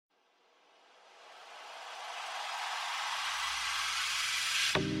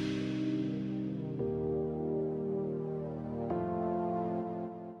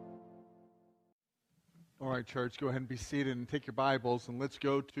All right, church, go ahead and be seated and take your Bibles, and let's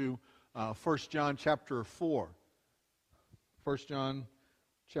go to 1 John chapter 4. 1 John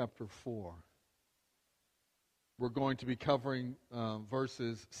chapter 4. We're going to be covering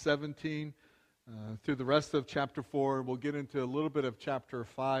verses 17 through the rest of chapter 4. We'll get into a little bit of chapter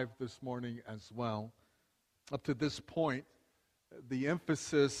 5 this morning as well. Up to this point, the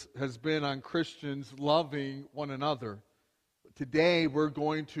emphasis has been on Christians loving one another. Today, we're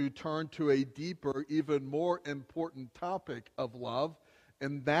going to turn to a deeper, even more important topic of love,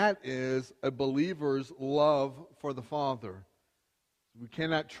 and that is a believer's love for the Father. We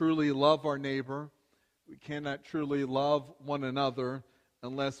cannot truly love our neighbor. We cannot truly love one another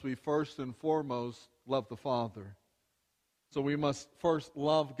unless we first and foremost love the Father. So we must first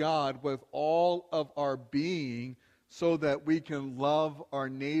love God with all of our being so that we can love our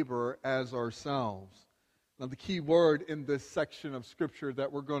neighbor as ourselves. Now, the key word in this section of Scripture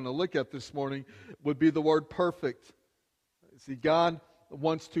that we're going to look at this morning would be the word perfect. See, God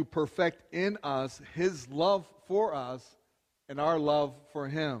wants to perfect in us His love for us and our love for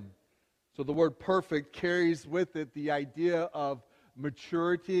Him. So the word perfect carries with it the idea of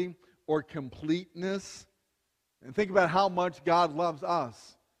maturity or completeness. And think about how much God loves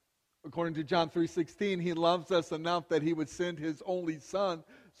us. According to John 3:16, He loves us enough that He would send His only Son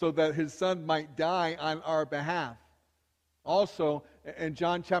so that His Son might die on our behalf. Also, in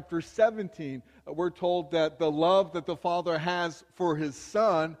John chapter 17, we're told that the love that the Father has for His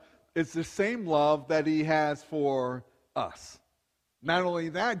Son is the same love that He has for us. Not only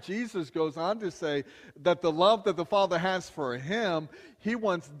that, Jesus goes on to say that the love that the Father has for Him, He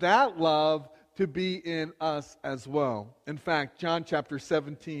wants that love to be in us as well. In fact, John chapter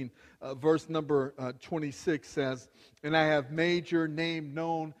 17, verse number 26 says, "And I have made your name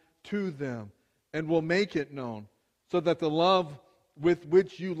known to them, and will make it known, so that the love with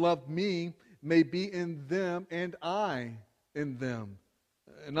which you loved me may be in them, and I in them."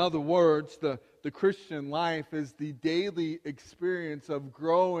 In other words, the Christian life is the daily experience of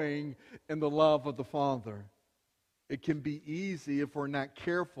growing in the love of the Father. It can be easy, if we're not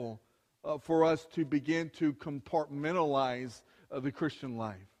careful, for us to begin to compartmentalize the Christian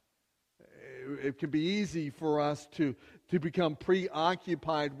life. It can be easy for us to become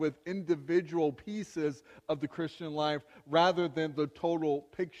preoccupied with individual pieces of the Christian life rather than the total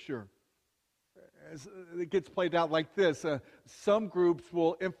picture. It gets played out like this. Some groups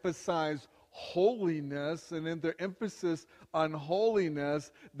will emphasize holiness, and in their emphasis on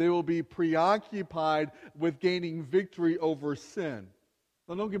holiness, they will be preoccupied with gaining victory over sin.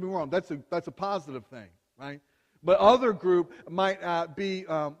 Now, don't get me wrong, that's a positive thing, right? But other group might be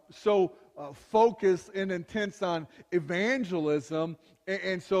so focused and intense on evangelism,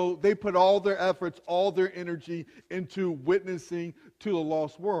 and so they put all their efforts, all their energy into witnessing to the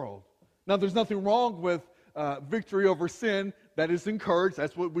lost world. Now, there's nothing wrong with victory over sin. That is encouraged.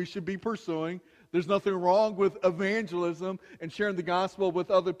 That's what we should be pursuing. There's nothing wrong with evangelism and sharing the gospel with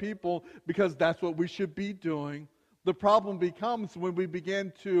other people, because that's what we should be doing. The problem becomes when we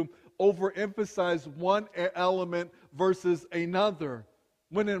begin to overemphasize one element versus another,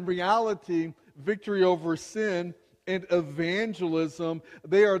 when in reality, victory over sin and evangelism,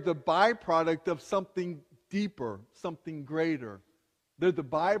 they are the byproduct of something deeper, something greater. They're the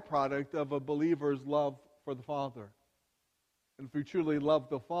byproduct of a believer's love for the Father. And if we truly love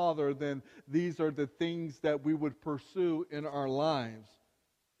the Father, then these are the things that we would pursue in our lives.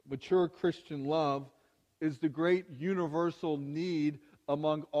 Mature Christian love is the great universal need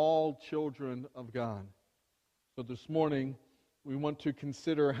among all children of God. So this morning, we want to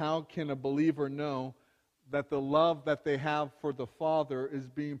consider, how can a believer know that the love that they have for the Father is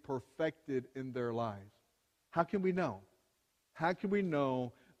being perfected in their lives? How can we know? How can we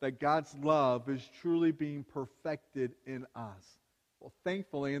know that God's love is truly being perfected in us? Well,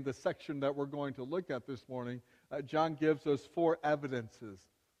 thankfully, in the section that we're going to look at this morning, John gives us four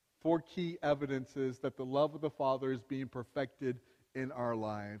key evidences that the love of the Father is being perfected in our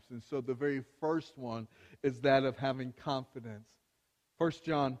lives. And so the very first one is that of having confidence. 1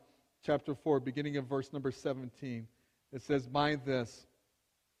 John chapter 4, beginning of verse number 17, it says, "By this,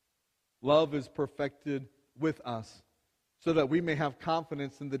 love is perfected with us, so that we may have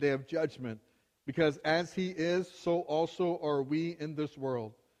confidence in the day of judgment. Because as He is, so also are we in this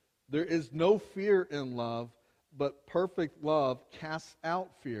world. There is no fear in love, but perfect love casts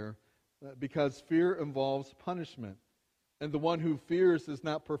out fear, because fear involves punishment. And the one who fears is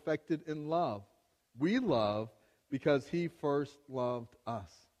not perfected in love. We love because He first loved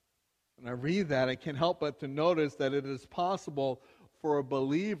us." When I read that, I can't help but to notice that it is possible for a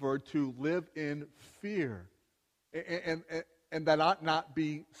believer to live in fear. And that ought not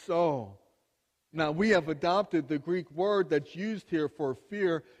be so. Now, we have adopted the Greek word that's used here for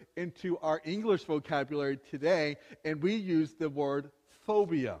fear into our English vocabulary today, and we use the word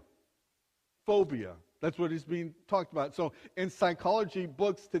phobia. Phobia. That's what is being talked about. So in psychology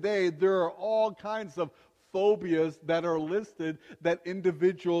books today, there are all kinds of phobias that are listed that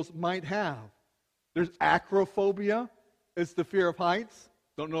individuals might have. There's acrophobia. It's the fear of heights.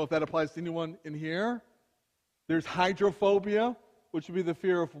 Don't know if that applies to anyone in here. There's hydrophobia, which would be the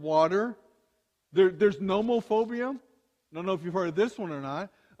fear of water. There's nomophobia. I don't know if you've heard of this one or not.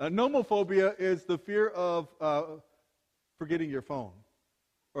 Nomophobia is the fear of forgetting your phone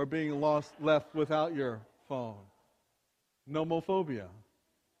or being left without your phone. Nomophobia.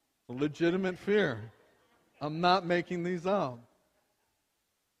 A legitimate fear. I'm not making these up.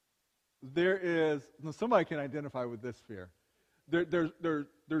 Somebody can identify with this fear. There's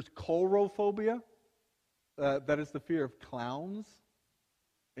chorophobia. That is the fear of clowns.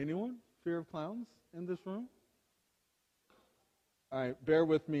 Anyone? Fear of clowns in this room? All right, bear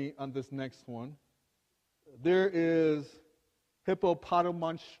with me on this next one. There is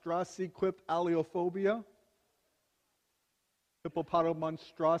hippopotamonstrosio-quip-aliophobia.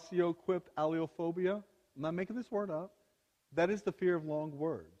 Hippopotamonstrosio-quip-aliophobia. I'm not making this word up. That is the fear of long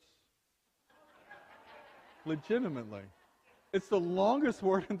words. Legitimately. It's the longest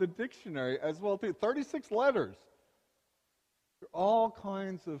word in the dictionary as well, too. 36 letters. There are all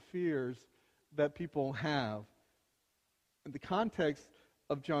kinds of fears that people have. In the context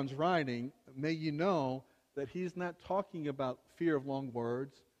of John's writing, may you know that he's not talking about fear of long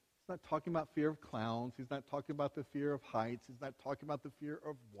words. He's not talking about fear of clowns. He's not talking about the fear of heights. He's not talking about the fear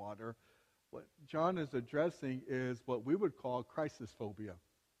of water. What John is addressing is what we would call crisis phobia.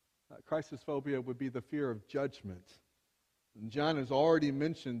 Crisis phobia would be the fear of judgment. And John has already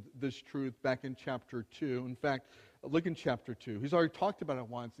mentioned this truth back in chapter 2. In fact, look in chapter 2. He's already talked about it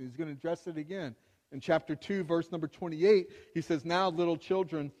once, and he's going to address it again. In chapter 2, verse number 28, he says, "Now, little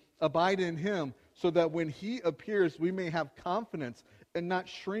children, abide in him, so that when he appears, we may have confidence and not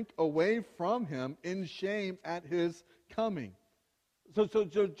shrink away from him in shame at his coming." So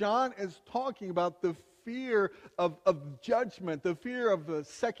John is talking about the fear of judgment, the fear of the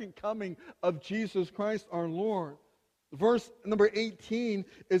second coming of Jesus Christ our Lord. Verse number 18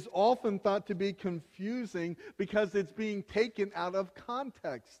 is often thought to be confusing because it's being taken out of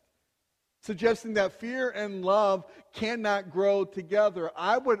context, suggesting that fear and love cannot grow together.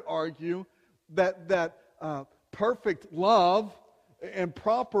 I would argue that perfect love and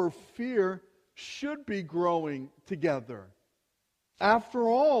proper fear should be growing together. After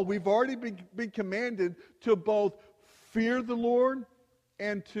all, we've already been commanded to both fear the Lord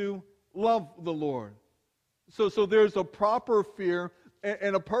and to love the Lord. So there's a proper fear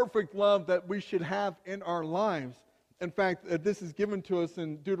and a perfect love that we should have in our lives. In fact, this is given to us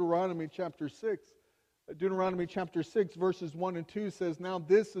in Deuteronomy chapter 6. Deuteronomy chapter 6, verses 1 and 2 says, "Now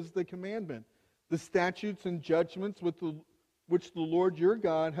this is the commandment, the statutes and judgments which the Lord your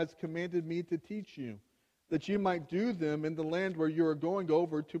God has commanded me to teach you, that you might do them in the land where you are going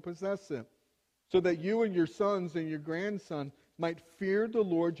over to possess it, so that you and your sons and your grandson might fear the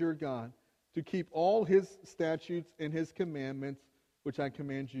Lord your God, to keep all his statutes and his commandments, which I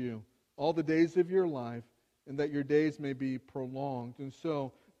command you, all the days of your life, and that your days may be prolonged." And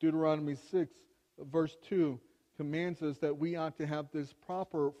so, Deuteronomy 6, verse 2, commands us that we ought to have this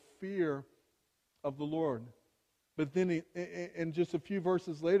proper fear of the Lord. But then, in just a few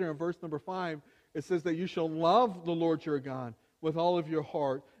verses later, in verse number 5, it says that you shall love the Lord your God with all of your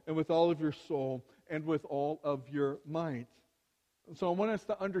heart, and with all of your soul, and with all of your might. So I want us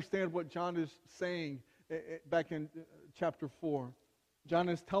to understand what John is saying back in chapter 4. John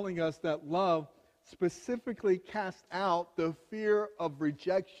is telling us that love specifically casts out the fear of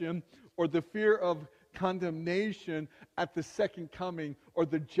rejection or the fear of condemnation at the second coming or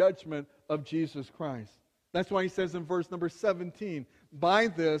the judgment of Jesus Christ. That's why he says in verse number 17, "By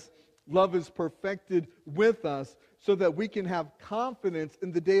this love is perfected with us, so that we can have confidence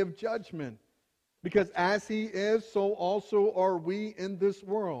in the day of judgment. Because as he is, so also are we in this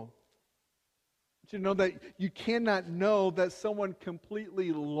world." But you know that you cannot know that someone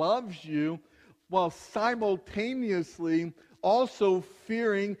completely loves you while simultaneously also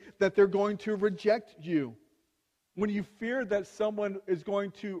fearing that they're going to reject you. When you fear that someone is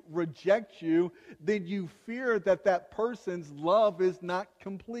going to reject you, then you fear that that person's love is not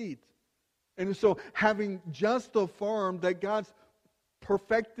complete. And so having just affirmed that God's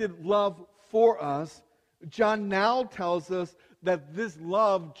perfected love for us, John now tells us that this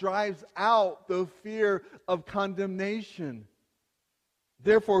love drives out the fear of condemnation.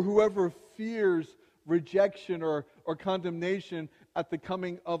 Therefore, whoever fears rejection or condemnation at the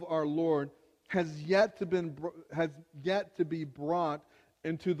coming of our Lord has yet to be brought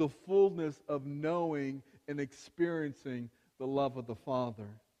into the fullness of knowing and experiencing the love of the Father.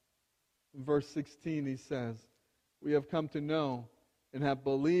 In verse 16 he says, "We have come to know and have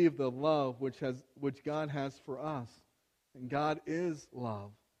believed the love which God has for us. And God is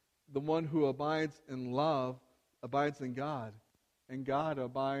love. The one who abides in love abides in God, and God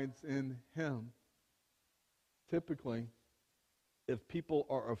abides in him." Typically, if people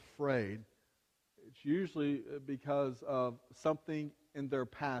are afraid, it's usually because of something in their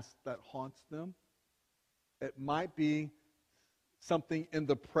past that haunts them. It might be something in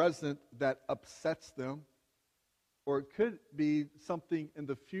the present that upsets them, or it could be something in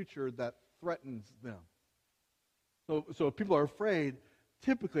the future that threatens them. So if people are afraid,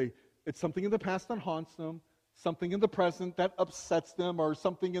 typically it's something in the past that haunts them, something in the present that upsets them, or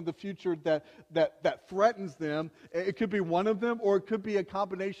something in the future that threatens them. It could be one of them, or it could be a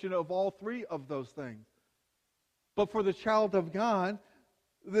combination of all three of those things. But for the child of God,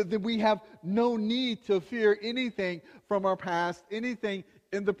 that we have no need to fear anything from our past, anything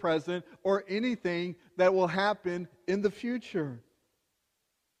in the present, or anything that will happen in the future.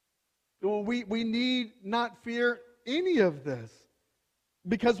 We need not fear any of this,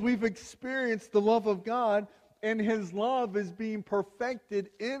 because we've experienced the love of God, and his love is being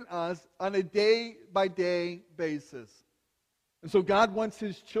perfected in us on a day-by-day basis. And so God wants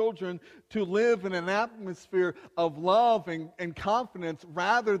his children to live in an atmosphere of love and confidence,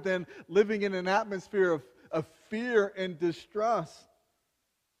 rather than living in an atmosphere of fear and distrust.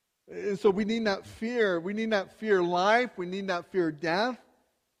 And so we need not fear. We need not fear life. We need not fear death,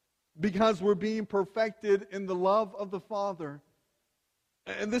 because we're being perfected in the love of the Father.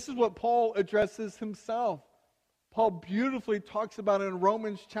 And this is what Paul addresses himself. Paul beautifully talks about it in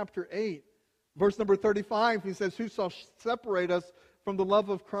Romans chapter 8. Verse number 35, he says, "Who shall separate us from the love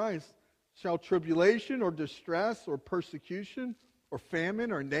of Christ? Shall tribulation or distress or persecution or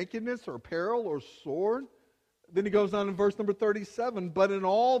famine or nakedness or peril or sword?" Then he goes on in verse number 37, "But in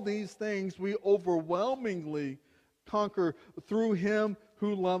all these things we overwhelmingly conquer through him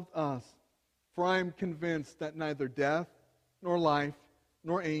who loved us. For I am convinced that neither death, nor life,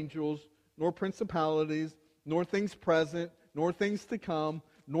 nor angels, nor principalities, nor things present, nor things to come,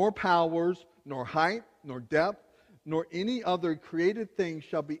 nor powers, nor height, nor depth, nor any other created thing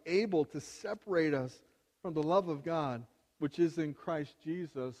shall be able to separate us from the love of God, which is in Christ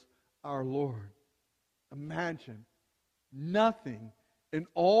Jesus our Lord." Imagine, nothing in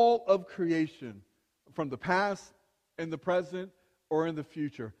all of creation, from the past, in the present, or in the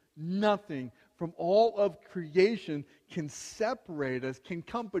future, nothing from all of creation can separate us, can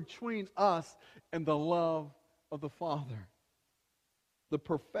come between us and the love of the Father. The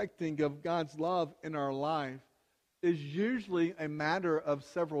perfecting of God's love in our life is usually a matter of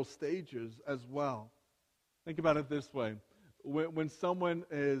several stages as well. Think about it this way. When someone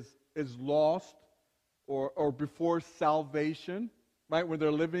is lost, or before salvation, right? When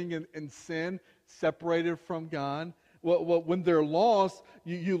they're living in sin, separated from God, when they're lost,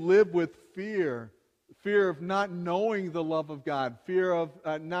 you live with fear of not knowing the love of God, fear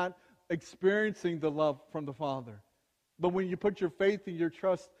of not experiencing the love from the Father. But when you put your faith and your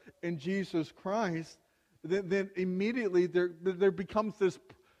trust in Jesus Christ, then immediately there becomes this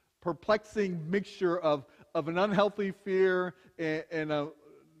perplexing mixture of an unhealthy fear and a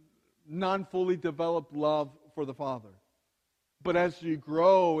non-fully developed love for the Father. But as you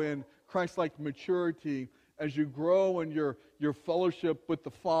grow in Christ-like maturity, as you grow in your fellowship with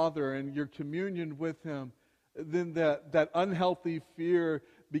the Father and your communion with him, then that unhealthy fear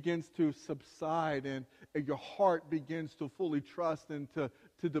begins to subside, and your heart begins to fully trust and to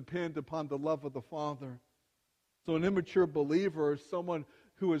depend upon the love of the Father. So an immature believer is someone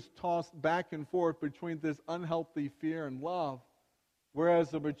who is tossed back and forth between this unhealthy fear and love,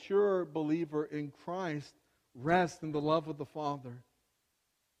 whereas a mature believer in Christ rests in the love of the Father.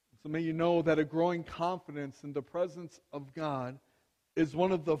 So may you know that a growing confidence in the presence of God is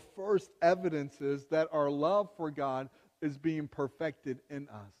one of the first evidences that our love for God is being perfected in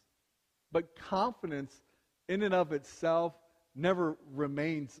us. But confidence in and of itself never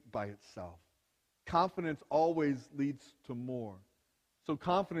remains by itself. Confidence always leads to more. So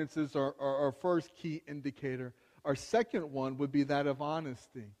confidence is our first key indicator. Our second one would be that of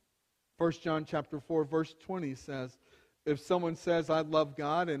honesty. 1 John chapter 4, verse 20 says, "If someone says, 'I love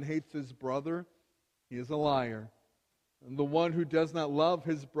God,' and hates his brother, he is a liar. And the one who does not love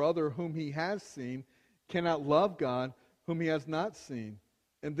his brother whom he has seen cannot love God whom he has not seen.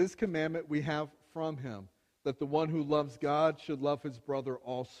 And this commandment we have from him, that the one who loves God should love his brother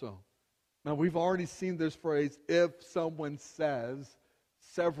also." Now we've already seen this phrase, "if someone says,"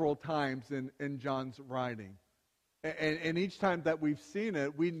 several times in John's writing. And each time that we've seen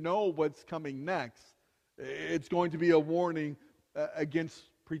it, we know what's coming next. It's going to be a warning against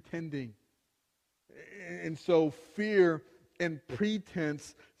pretending. And so fear and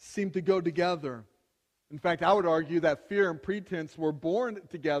pretense seem to go together. In fact, I would argue that fear and pretense were born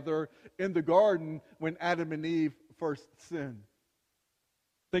together in the garden when Adam and Eve first sinned.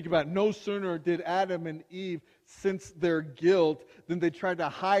 Think about it. No sooner did Adam and Eve sense their guilt than they tried to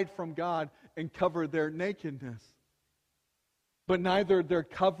hide from God and cover their nakedness. But neither their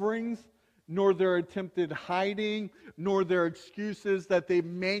coverings, nor their attempted hiding, nor their excuses that they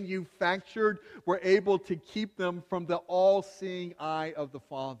manufactured were able to keep them from the all-seeing eye of the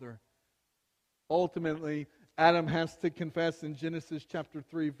Father. Ultimately, Adam has to confess in Genesis chapter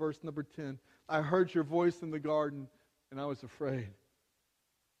 3, verse number 10, I heard your voice in the garden, and I was afraid.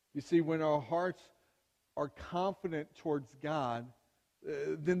 You see, when our hearts are confident towards God,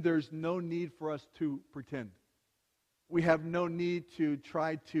 then there's no need for us to pretend. We have no need to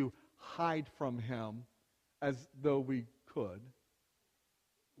try to hide from Him as though we could.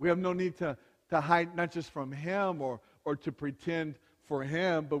 We have no need to hide not just from Him or to pretend for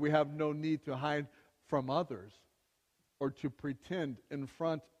Him, but we have no need to hide from others or to pretend in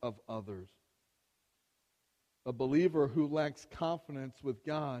front of others. A believer who lacks confidence with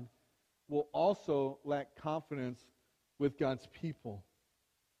God will also lack confidence with God's people.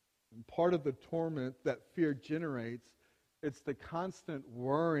 And part of the torment that fear generates, it's the constant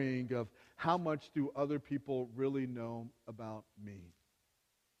worrying of how much do other people really know about me.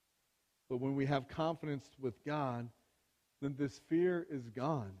 But when we have confidence with God, then this fear is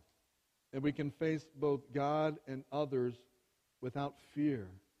gone. And we can face both God and others without fear.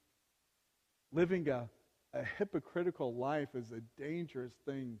 Living a hypocritical life is a dangerous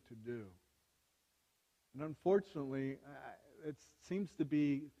thing to do. And unfortunately, it seems to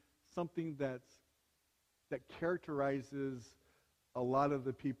be something that characterizes a lot of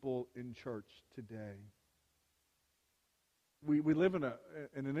the people in church today. We live in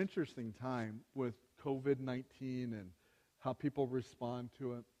an interesting time with COVID-19 and how people respond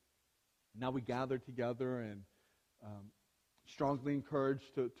to it. Now we gather together and strongly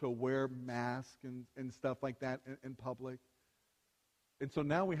encouraged to wear masks and stuff like that in public. And so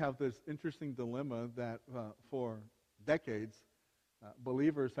now we have this interesting dilemma that for decades,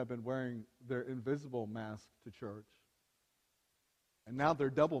 believers have been wearing their invisible mask to church. And now they're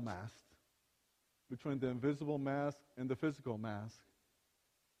double masked between the invisible mask and the physical mask.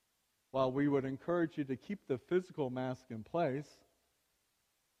 While we would encourage you to keep the physical mask in place,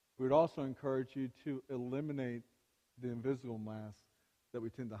 we would also encourage you to eliminate the invisible mask that we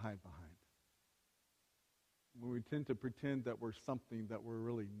tend to hide behind. When we tend to pretend that we're something that we're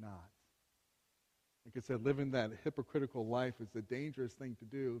really not. Like I said, living that hypocritical life is a dangerous thing to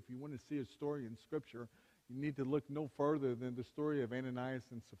do. If you want to see a story in Scripture, you need to look no further than the story of Ananias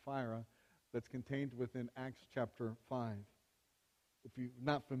and Sapphira that's contained within Acts chapter 5. If you're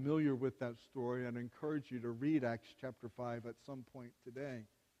not familiar with that story, I'd encourage you to read Acts chapter 5 at some point today.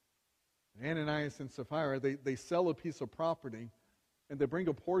 Ananias and Sapphira, they sell a piece of property, and they bring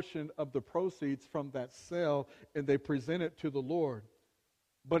a portion of the proceeds from that sale, and they present it to the Lord.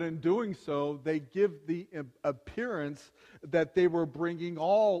 But in doing so, they give the appearance that they were bringing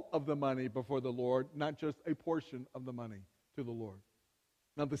all of the money before the Lord, not just a portion of the money to the Lord.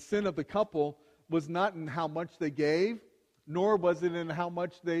 Now, the sin of the couple was not in how much they gave, nor was it in how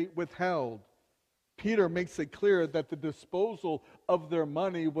much they withheld. Peter makes it clear that the disposal of their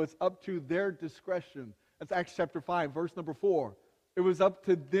money was up to their discretion. That's Acts chapter 5, verse number 4. It was up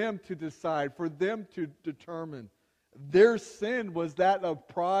to them to decide, for them to determine. Their sin was that of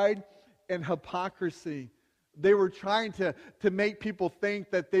pride and hypocrisy. They were trying to make people think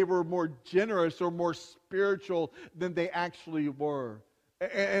that they were more generous or more spiritual than they actually were.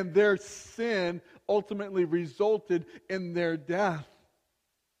 And their sin ultimately resulted in their death.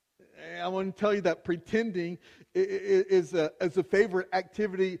 I want to tell you that pretending is a favorite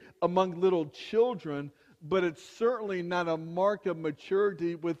activity among little children, but it's certainly not a mark of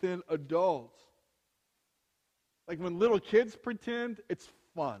maturity within adults. Like when little kids pretend, it's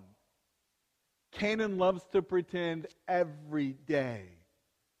fun. Canaan loves to pretend every day.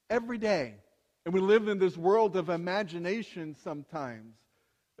 Every day. And we live in this world of imagination sometimes.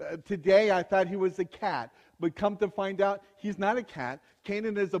 Today I thought he was a cat, but come to find out he's not a cat.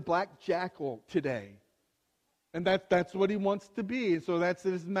 Canaan is a black jackal today. And that's what he wants to be. So that's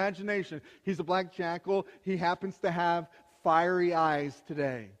his imagination. He's a black jackal. He happens to have fiery eyes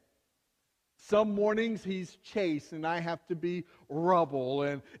today. Some mornings he's Chase and I have to be Rubble,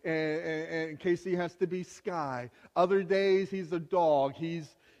 and Casey has to be Sky. Other days he's a dog.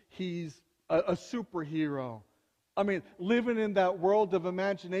 He's a superhero. I mean, living in that world of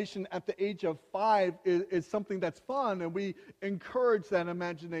imagination at the age of 5 is something that's fun, and we encourage that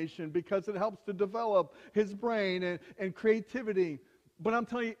imagination because it helps to develop his brain and creativity. But I'm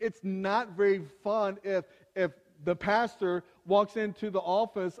telling you, it's not very fun if the pastor walks into the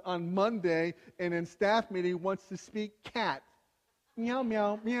office on Monday and in staff meeting wants to speak cat. Meow,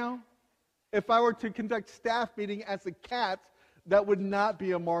 meow, meow. If I were to conduct staff meeting as a cat, that would not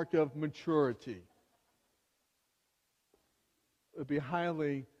be a mark of maturity. It would be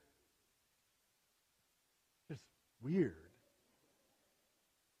highly just weird.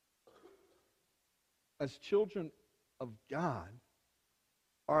 As children of God,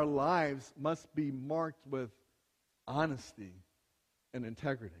 our lives must be marked with honesty and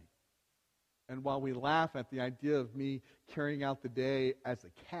integrity. And while we laugh at the idea of me carrying out the day as a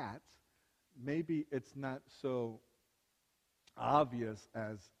cat, maybe it's not so obvious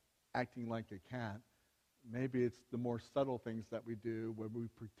as acting like a cat. Maybe it's the more subtle things that we do where we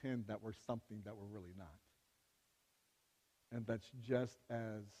pretend that we're something that we're really not. And that's just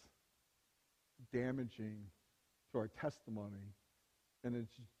as damaging to our testimony, and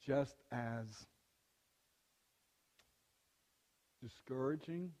it's just as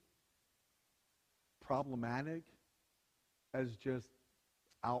discouraging, problematic, as just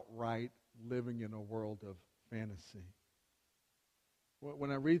outright living in a world of fantasy.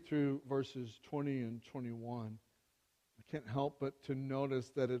 When I read through verses 20 and 21, I can't help but to notice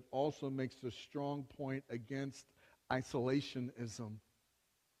that it also makes a strong point against isolationism.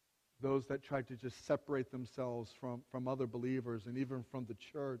 Those that try to just separate themselves from other believers and even from the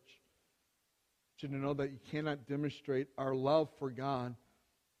church. You to know that you cannot demonstrate our love for God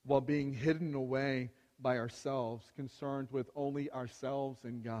while being hidden away by ourselves, concerned with only ourselves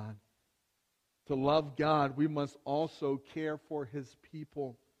and God. To love God, we must also care for His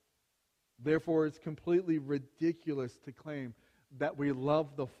people. Therefore, it's completely ridiculous to claim that we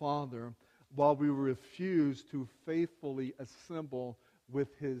love the Father while we refuse to faithfully assemble with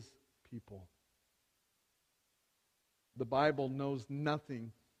His people. The Bible knows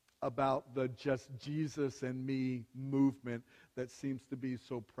nothing about the just Jesus and me movement that seems to be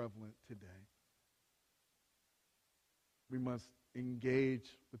so prevalent today. We must engage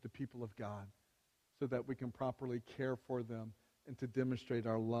with the people of God so that we can properly care for them and to demonstrate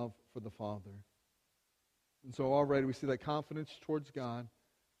our love for the Father. And so already we see that confidence towards God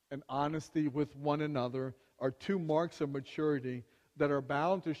and honesty with one another are two marks of maturity that are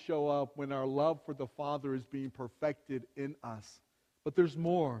bound to show up when our love for the Father is being perfected in us. But there's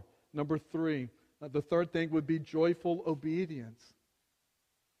more. Number 3, the third thing would be joyful obedience.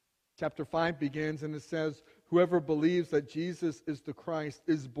 Chapter 5 begins and it says, whoever believes that Jesus is the Christ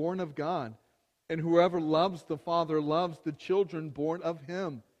is born of God, and whoever loves the Father loves the children born of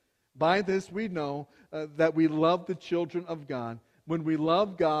Him. By this we know that we love the children of God, when we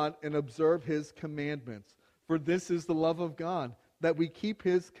love God and observe His commandments. For this is the love of God, that we keep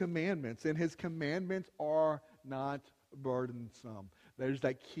His commandments, and His commandments are not burdensome. There's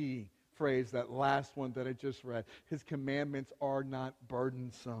that key phrase, that last one that I just read. His commandments are not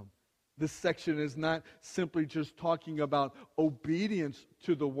burdensome. This section is not simply just talking about obedience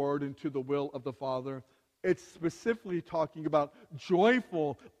to the Word and to the will of the Father. It's specifically talking about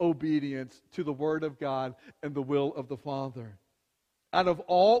joyful obedience to the Word of God and the will of the Father. Out of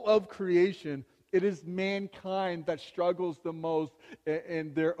all of creation, it is mankind that struggles the most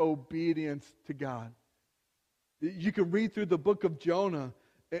in their obedience to God. You can read through the book of Jonah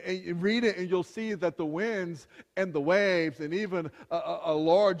and read it, and you'll see that the winds and the waves and even a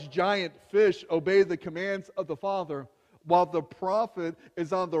large giant fish obey the commands of the Father, while the prophet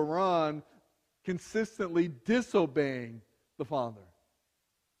is on the run, consistently disobeying the Father.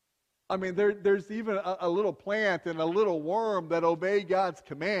 I mean, there's even a little plant and a little worm that obey God's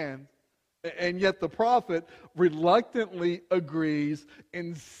command, and yet the prophet reluctantly agrees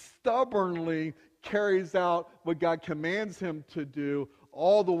and stubbornly carries out what God commands him to do,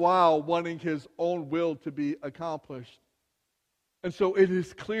 all the while wanting his own will to be accomplished. And so it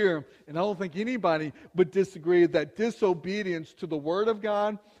is clear, and I don't think anybody would disagree, that disobedience to the Word of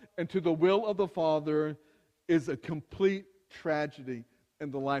God and to the will of the Father is a complete tragedy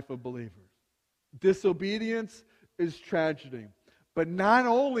in the life of believers. Disobedience is tragedy. But not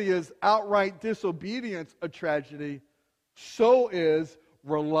only is outright disobedience a tragedy, so is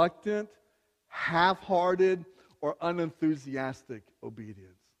reluctant, half-hearted, or unenthusiastic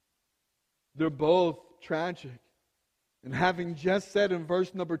obedience. They're both tragic. And having just said in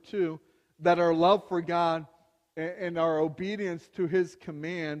verse number 2 that our love for God and our obedience to His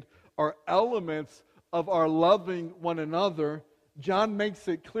command are elements of our loving one another, John makes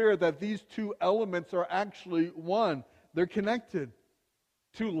it clear that these two elements are actually one. They're connected.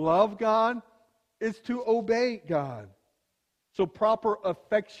 To love God is to obey God. So proper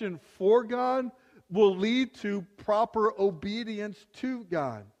affection for God will lead to proper obedience to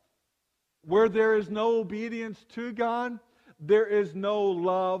God. Where there is no obedience to God, there is no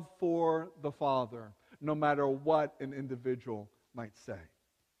love for the Father, no matter what an individual might say.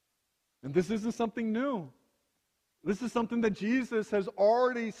 And this isn't something new. This is something that Jesus has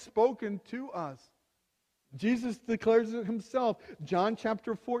already spoken to us. Jesus declares it himself. John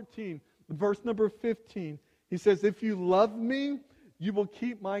chapter 14, verse number 15. He says, if you love me, you will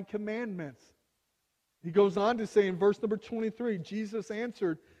keep my commandments. He goes on to say in verse number 23, Jesus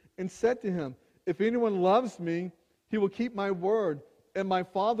answered and said to him, if anyone loves me, he will keep my word, and my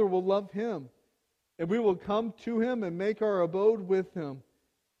Father will love him. And we will come to him and make our abode with him.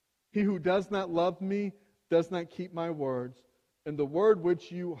 He who does not love me does not keep my words. And the word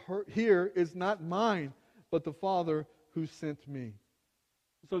which you hear is not mine, but the Father who sent me.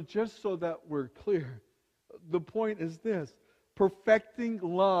 So just so that we're clear, the point is this. Perfecting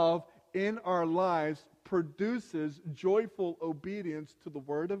love in our lives produces joyful obedience to the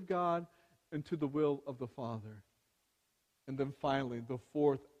Word of God and to the will of the Father. And then finally, the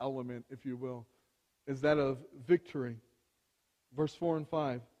fourth element, if you will, is that of victory. Verse 4 and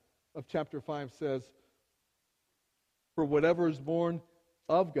 5 of chapter 5 says, for whatever is born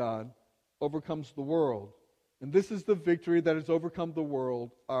of God overcomes the world. And this is the victory that has overcome the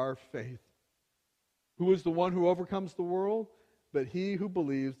world, our faith. Who is the one who overcomes the world? But he who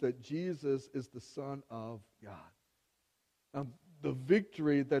believes that Jesus is the Son of God. Now, the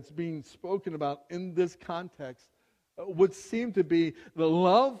victory that's being spoken about in this context would seem to be the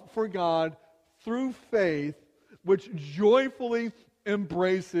love for God through faith, which joyfully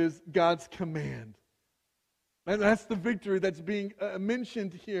embraces God's command. And that's the victory that's being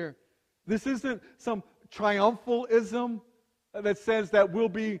mentioned here. This isn't some triumphalism that says that we'll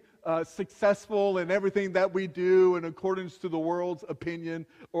be successful in everything that we do in accordance to the world's opinion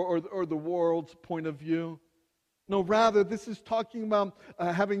or the world's point of view. No, rather, this is talking about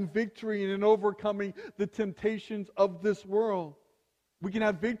having victory and overcoming the temptations of this world. We can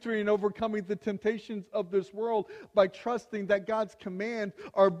have victory in overcoming the temptations of this world by trusting that God's commands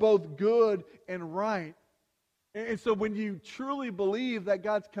are both good and right. And so when you truly believe that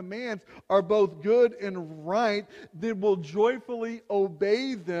God's commands are both good and right, then we'll joyfully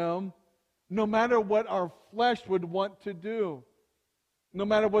obey them no matter what our flesh would want to do. No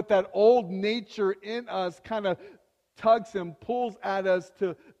matter what that old nature in us kind of tugs and pulls at us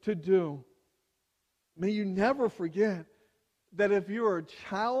to do. May you never forget that if you're a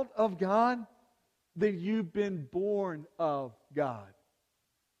child of God, then you've been born of God.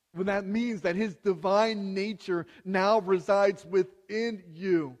 Well, that means that His divine nature now resides within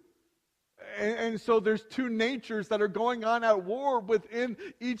you. And so there's two natures that are going on at war within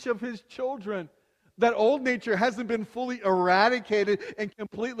each of His children. That old nature hasn't been fully eradicated and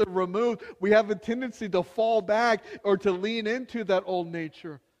completely removed. We have a tendency to fall back or to lean into that old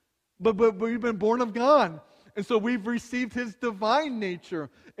nature. But we've been born of God. And so we've received His divine nature.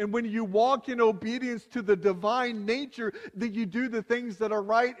 And when you walk in obedience to the divine nature, then you do the things that are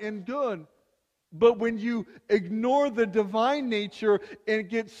right and good. But when you ignore the divine nature and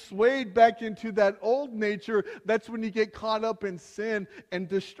get swayed back into that old nature, that's when you get caught up in sin and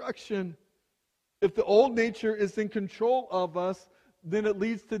destruction. If the old nature is in control of us, then it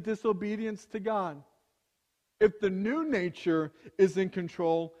leads to disobedience to God. If the new nature is in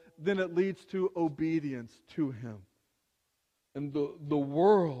control, then it leads to obedience to Him. And the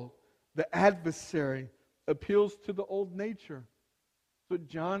world, the adversary, appeals to the old nature. So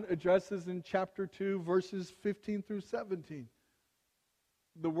John addresses in chapter 2, verses 15 through 17.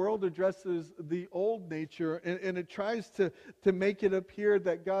 The world addresses the old nature, and it tries to make it appear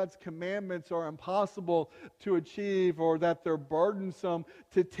that God's commandments are impossible to achieve or that they're burdensome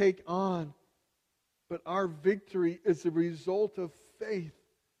to take on. But our victory is a result of faith.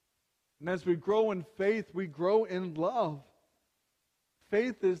 And as we grow in faith, we grow in love.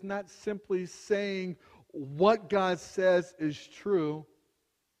 Faith is not simply saying what God says is true.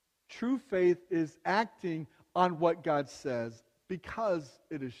 True faith is acting on what God says because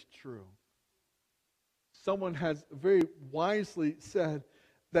it is true. Someone has very wisely said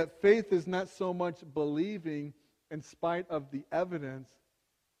that faith is not so much believing in spite of the evidence,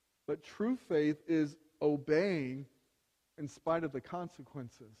 but true faith is obeying in spite of the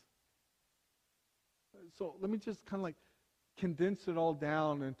consequences. So let me just kind of condense it all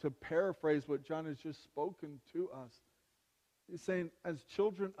down and to paraphrase what John has just spoken to us. He's saying, as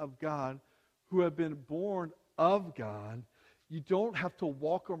children of God who have been born of God, you don't have to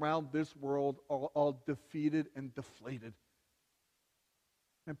walk around this world all defeated and deflated.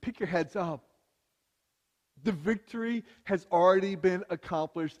 And pick your heads up. The victory has already been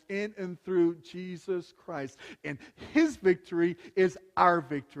accomplished in and through Jesus Christ. And his victory is our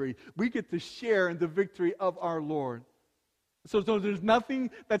victory. We get to share in the victory of our Lord. So there's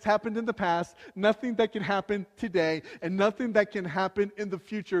nothing that's happened in the past, nothing that can happen today, and nothing that can happen in the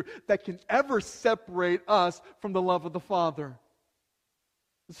future that can ever separate us from the love of the Father.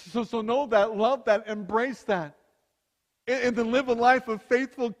 So know that, love that, embrace that. And to live a life of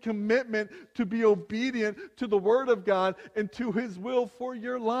faithful commitment to be obedient to the Word of God and to His will for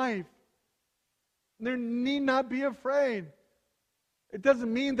your life. There need not be afraid. It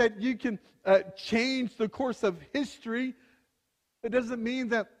doesn't mean that you can change the course of history. It doesn't mean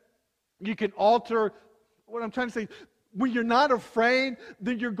that you can alter. What I'm trying to say, when you're not afraid,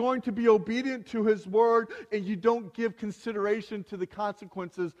 then you're going to be obedient to His Word, and you don't give consideration to the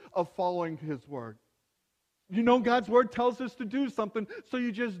consequences of following His Word. You know God's Word tells us to do something, so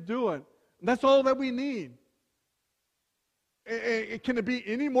you just do it. That's all that we need. Can it be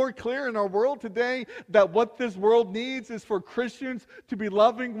any more clear in our world today that what this world needs is for Christians to be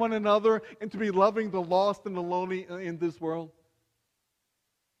loving one another and to be loving the lost and the lonely in this world?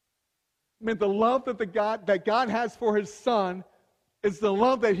 I mean, the love that God has for His Son is the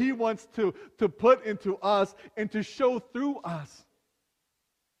love that He wants to put into us and to show through us.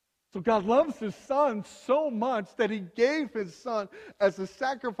 So God loves His Son so much that He gave His Son as a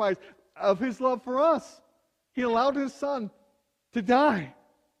sacrifice of His love for us. He allowed His Son to die,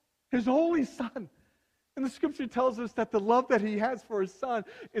 His only Son. And the Scripture tells us that the love that He has for His Son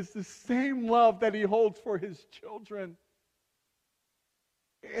is the same love that He holds for His children.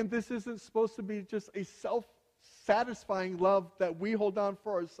 And this isn't supposed to be just a self-satisfying love that we hold on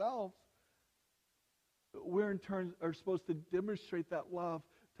for ourselves. We in turn are supposed to demonstrate that love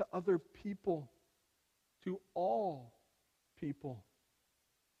to other people, to all people.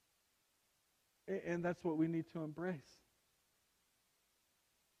 And that's what we need to embrace.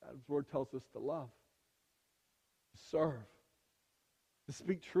 God's Word tells us to love, to serve, to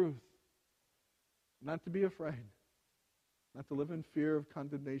speak truth, not to be afraid, not to live in fear of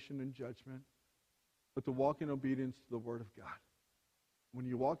condemnation and judgment, but to walk in obedience to the Word of God. When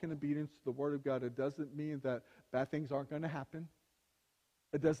you walk in obedience to the Word of God, it doesn't mean that bad things aren't going to happen.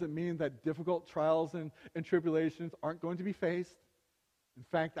 It doesn't mean that difficult trials and tribulations aren't going to be faced. In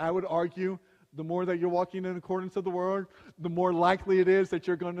fact, I would argue the more that you're walking in accordance with the Word, the more likely it is that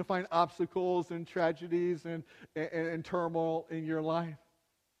you're going to find obstacles and tragedies and turmoil in your life.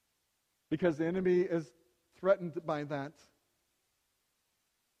 Because the enemy is threatened by that.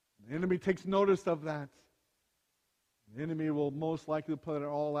 The enemy takes notice of that. The enemy will most likely put it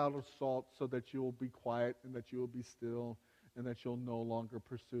all out of salt so that you will be quiet and that you will be still and that you'll no longer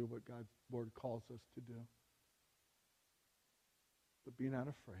pursue what God's Word calls us to do. But be not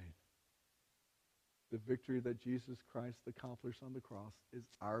afraid. The victory that Jesus Christ accomplished on the cross is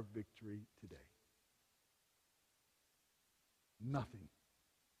our victory today. Nothing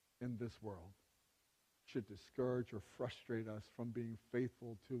in this world should discourage or frustrate us from being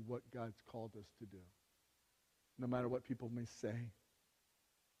faithful to what God's called us to do. No matter what people may say,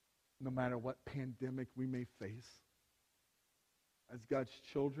 no matter what pandemic we may face, as God's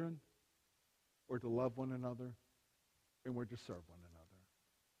children, we're to love one another and we're to serve one another.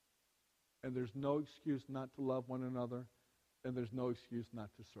 And there's no excuse not to love one another, and there's no excuse not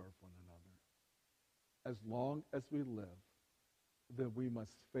to serve one another. As long as we live, then we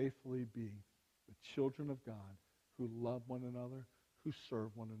must faithfully be the children of God who love one another, who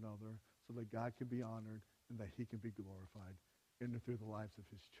serve one another, so that God can be honored and that He can be glorified in and through the lives of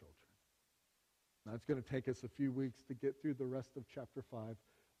His children. Now, it's going to take us a few weeks to get through the rest of chapter 5.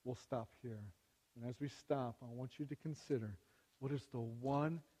 We'll stop here. And as we stop, I want you to consider, what is the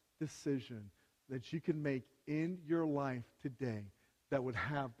one decision that you can make in your life today that would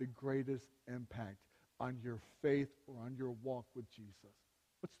have the greatest impact on your faith or on your walk with Jesus?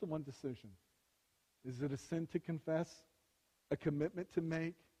 What's the one decision? Is it a sin to confess? A commitment to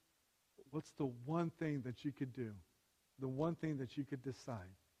make? What's the one thing that you could do? The one thing that you could decide?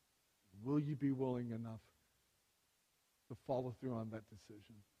 Will you be willing enough to follow through on that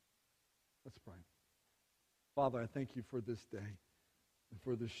decision? Let's pray. Father, I thank you for this day and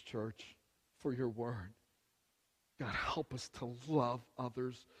for this church, for your word. God, help us to love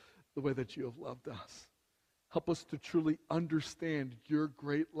others the way that you have loved us. Help us to truly understand your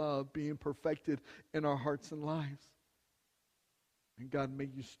great love being perfected in our hearts and lives. And God, may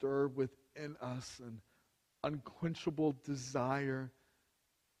you stir within us an unquenchable desire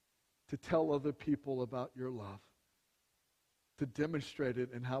to tell other people about your love, to demonstrate it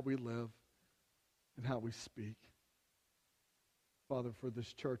in how we live and how we speak. Father, for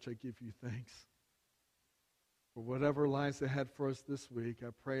this church, I give you thanks. For whatever lies ahead for us this week, I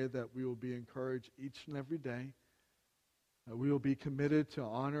pray that we will be encouraged each and every day, that we will be committed to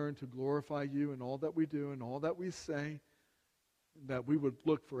honor and to glorify you in all that we do and all that we say, that we would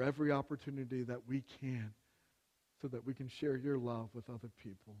look for every opportunity that we can so that we can share your love with other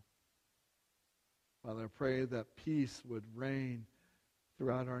people. Father, I pray that peace would reign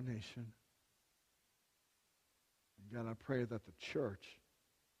throughout our nation. And God, I pray that the church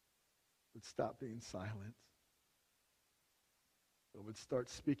would stop being silent, but would start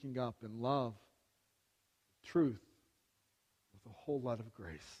speaking up in love, truth, with a whole lot of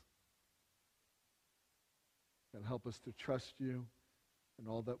grace. God, help us to trust you in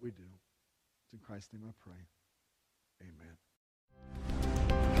all that we do. It's in Christ's name I pray.